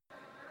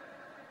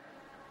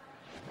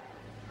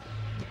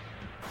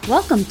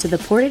Welcome to the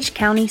Portage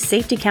County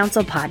Safety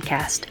Council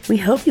podcast. We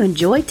hope you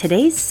enjoy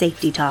today's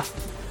safety talk.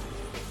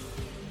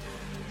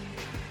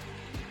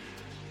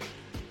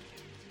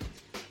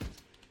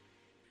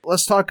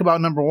 Let's talk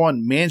about number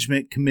one,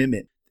 management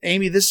commitment.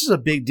 Amy, this is a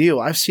big deal.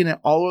 I've seen it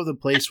all over the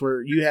place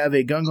where you have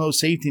a gung-ho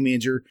safety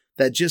manager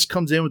that just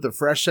comes in with a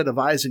fresh set of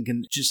eyes and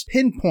can just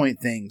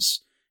pinpoint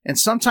things. And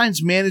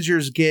sometimes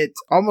managers get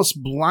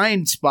almost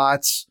blind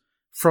spots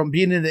from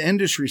being in the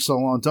industry so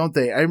long, don't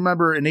they? I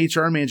remember an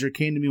HR manager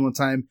came to me one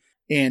time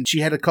and she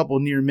had a couple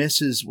near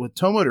misses with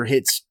toe motor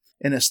hits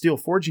in a steel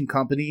forging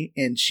company.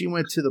 And she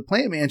went to the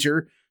plant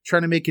manager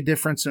trying to make a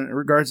difference in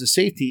regards to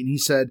safety. And he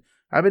said,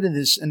 I've been in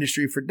this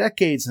industry for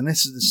decades and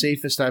this is the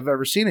safest I've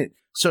ever seen it.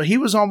 So he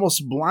was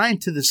almost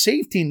blind to the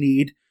safety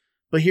need,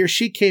 but here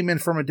she came in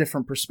from a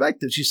different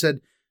perspective. She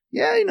said,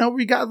 yeah,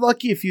 we got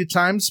lucky a few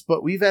times,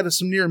 but we've had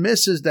some near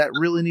misses that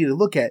really need to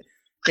look at.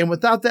 And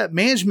without that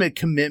management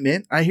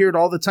commitment, I hear it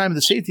all the time in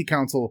the safety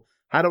council.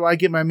 How do I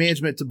get my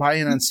management to buy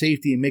in on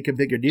safety and make a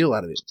bigger deal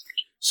out of it?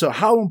 So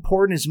how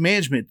important is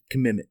management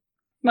commitment?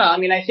 Well,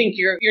 I think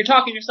you're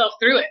talking yourself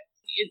through it.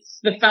 It's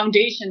the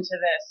foundation to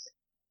this.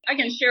 I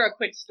can share a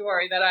quick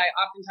story that I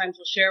oftentimes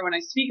will share when I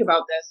speak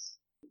about this.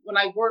 When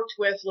I worked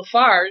with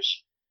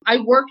Lafarge, I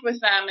worked with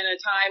them in a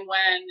time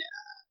when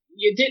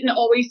you didn't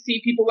always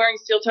see people wearing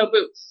steel-toe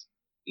boots.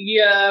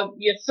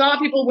 You saw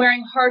people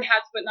wearing hard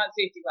hats, but not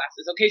safety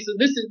glasses. Okay, so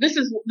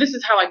this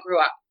is how I grew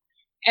up,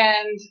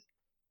 and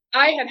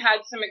I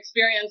had some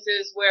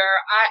experiences where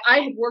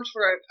I had worked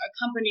for a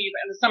company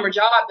in a summer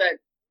job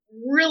that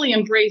really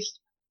embraced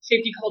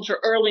safety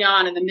culture early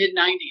on in the mid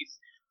 '90s,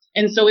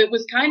 and so it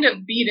was kind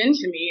of beat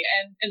into me.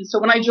 And so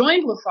when I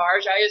joined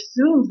Lafarge, I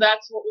assumed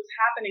that's what was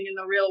happening in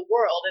the real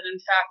world, and in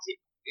fact,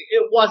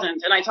 it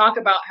wasn't. And I talk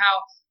about how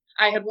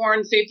I had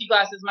worn safety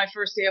glasses my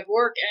first day of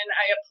work, and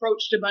I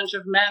approached a bunch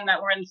of men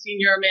that were in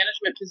senior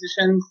management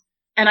positions,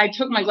 and I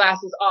took my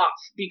glasses off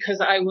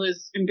because I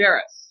was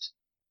embarrassed.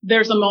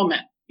 There's a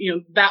moment,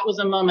 that was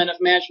a moment of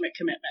management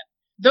commitment.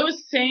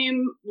 Those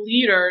same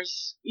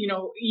leaders,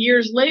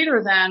 years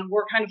later then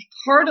were kind of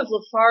part of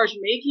Lafarge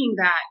making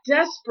that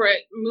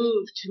desperate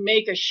move to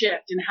make a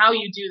shift in how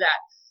you do that.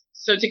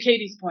 So to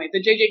Katie's point,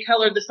 the J.J.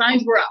 Keller, the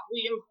signs were up.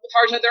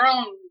 Lafarge had their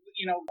own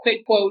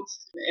quick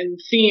quotes and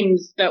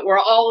themes that were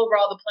all over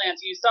all the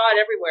plants. You saw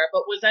it everywhere,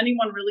 but was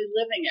anyone really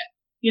living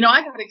it?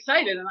 I got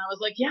excited and I was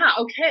like, yeah,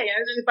 okay.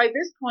 And by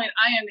this point,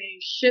 I am a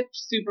shift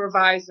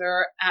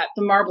supervisor at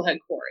the Marblehead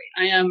Quarry.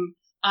 I am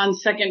on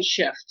second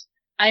shift.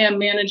 I am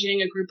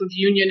managing a group of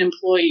union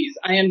employees.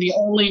 I am the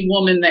only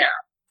woman there.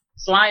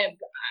 So I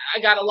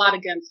got a lot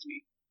against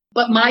me.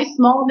 But my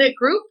small knit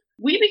group,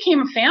 we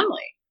became a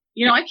family.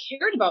 I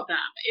cared about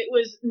them. It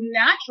was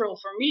natural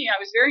for me. I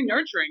was very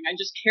nurturing. I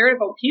just cared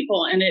about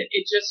people, and it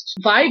just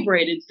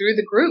vibrated through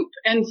the group.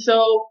 And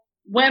so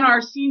when our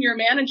senior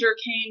manager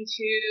came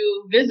to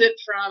visit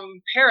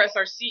from Paris,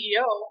 our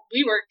CEO,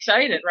 we were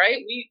excited,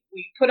 right? We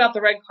put out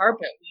the red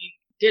carpet. We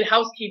did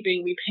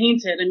housekeeping. We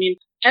painted.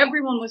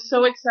 Everyone was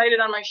so excited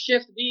on my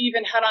shift. We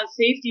even had on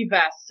safety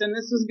vests. And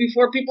this was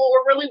before people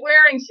were really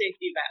wearing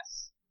safety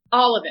vests.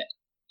 All of it.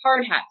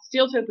 Hard hats,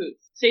 steel-toe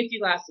boots, safety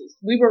glasses.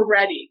 We were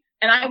ready.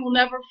 And I will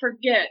never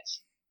forget,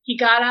 he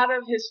got out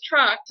of his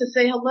truck to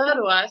say hello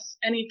to us,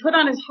 and he put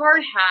on his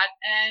hard hat,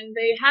 and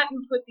they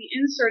hadn't put the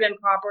insert in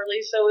properly,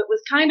 so it was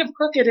kind of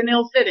crooked and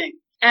ill-fitting.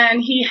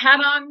 And he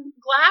had on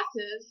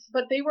glasses,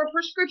 but they were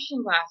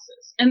prescription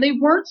glasses, and they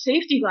weren't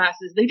safety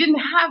glasses. They didn't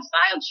have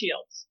side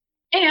shields.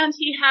 And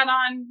he had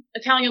on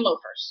Italian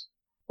loafers.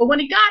 But when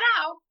he got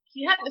out,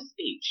 he had the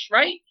speech,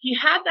 right? He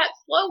had that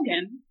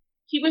slogan.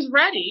 He was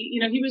ready.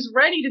 He was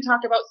ready to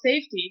talk about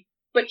safety.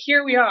 But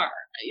here we are,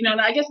 and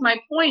I guess my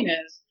point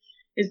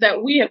is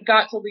that we have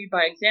got to lead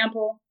by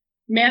example.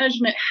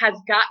 Management has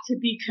got to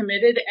be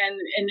committed and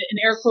in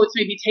air quotes,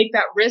 maybe take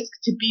that risk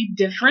to be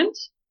different.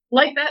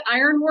 Like that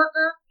iron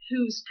worker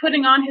who's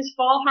putting on his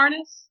fall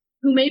harness,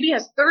 who maybe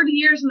has 30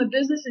 years in the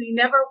business and he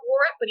never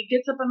wore it, but he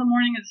gets up in the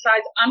morning and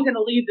decides, I'm going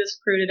to leave this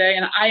crew today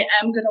and I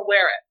am going to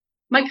wear it.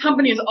 My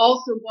company is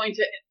also going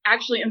to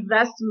actually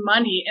invest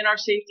money in our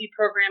safety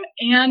program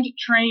and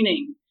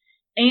training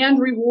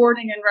and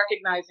rewarding and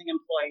recognizing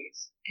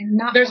employees. And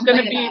not there's going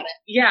to be about it.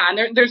 Yeah,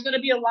 and there's going to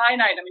be a line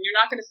item, and you're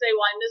not going to say,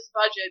 well, I missed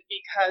budget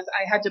because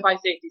I had to buy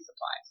safety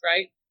supplies,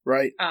 right?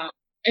 Right.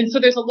 And so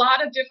there's a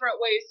lot of different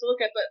ways to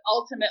look at, but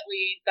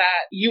ultimately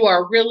that you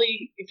are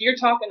really, if you're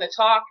talking the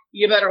talk,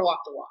 you better walk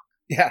the walk.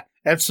 Yeah,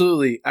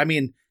 absolutely.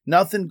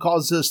 Nothing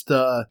causes us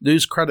to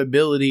lose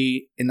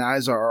credibility in the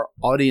eyes of our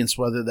audience,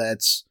 whether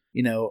that's,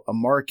 a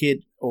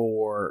market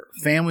or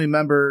family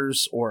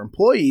members or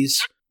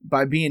employees,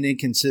 by being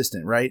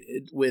inconsistent, right?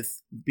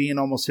 With being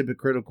almost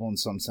hypocritical in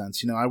some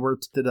sense. I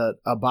worked at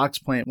a box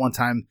plant one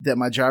time that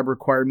my job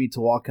required me to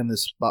walk on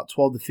this about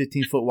 12 to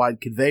 15 foot wide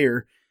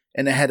conveyor,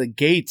 and it had a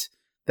gate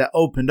that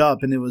opened up,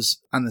 and it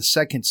was on the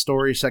second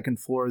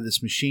floor of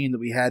this machine that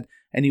we had.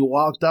 And he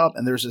walked up,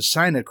 and there's a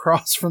sign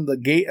across from the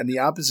gate on the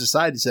opposite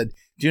side that said,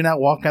 do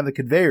not walk on the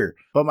conveyor.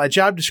 But my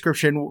job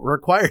description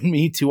required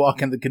me to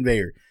walk on the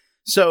conveyor.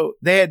 So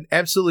they had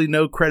absolutely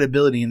no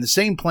credibility, and the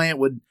same plant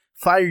would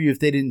fire you if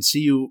they didn't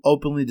see you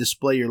openly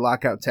display your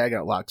lockout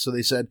tagout lock. So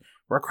they said,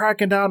 we're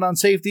cracking down on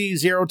safety,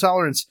 zero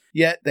tolerance.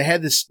 Yet they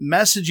had this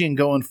messaging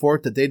going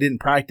forth that they didn't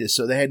practice,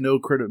 so they had no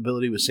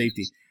credibility with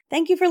safety.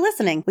 Thank you for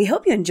listening. We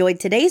hope you enjoyed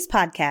today's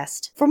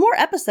podcast. For more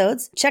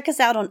episodes, check us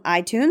out on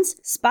iTunes,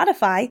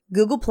 Spotify,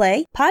 Google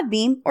Play,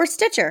 Podbean, or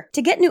Stitcher.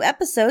 To get new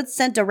episodes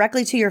sent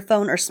directly to your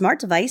phone or smart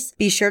device,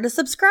 be sure to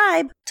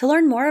subscribe. To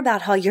learn more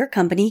about how your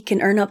company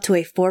can earn up to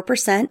a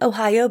 4%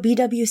 Ohio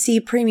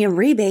BWC premium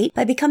rebate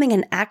by becoming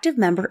an active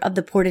member of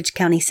the Portage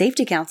County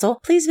Safety Council,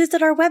 please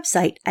visit our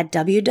website at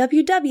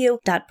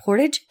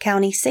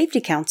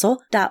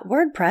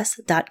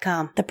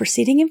www.portagecountySafetyCouncil.wordpress.com. The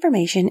preceding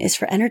information is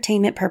for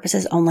entertainment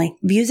purposes only.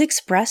 Views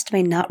expressed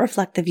may not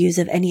reflect the views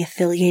of any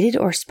affiliated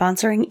or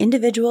sponsoring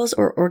individuals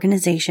or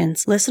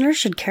organizations. Listeners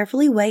should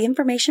carefully weigh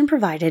information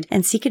provided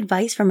and seek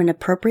advice from an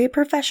appropriate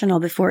professional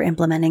before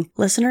implementing.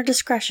 Listener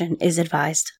discretion is advised.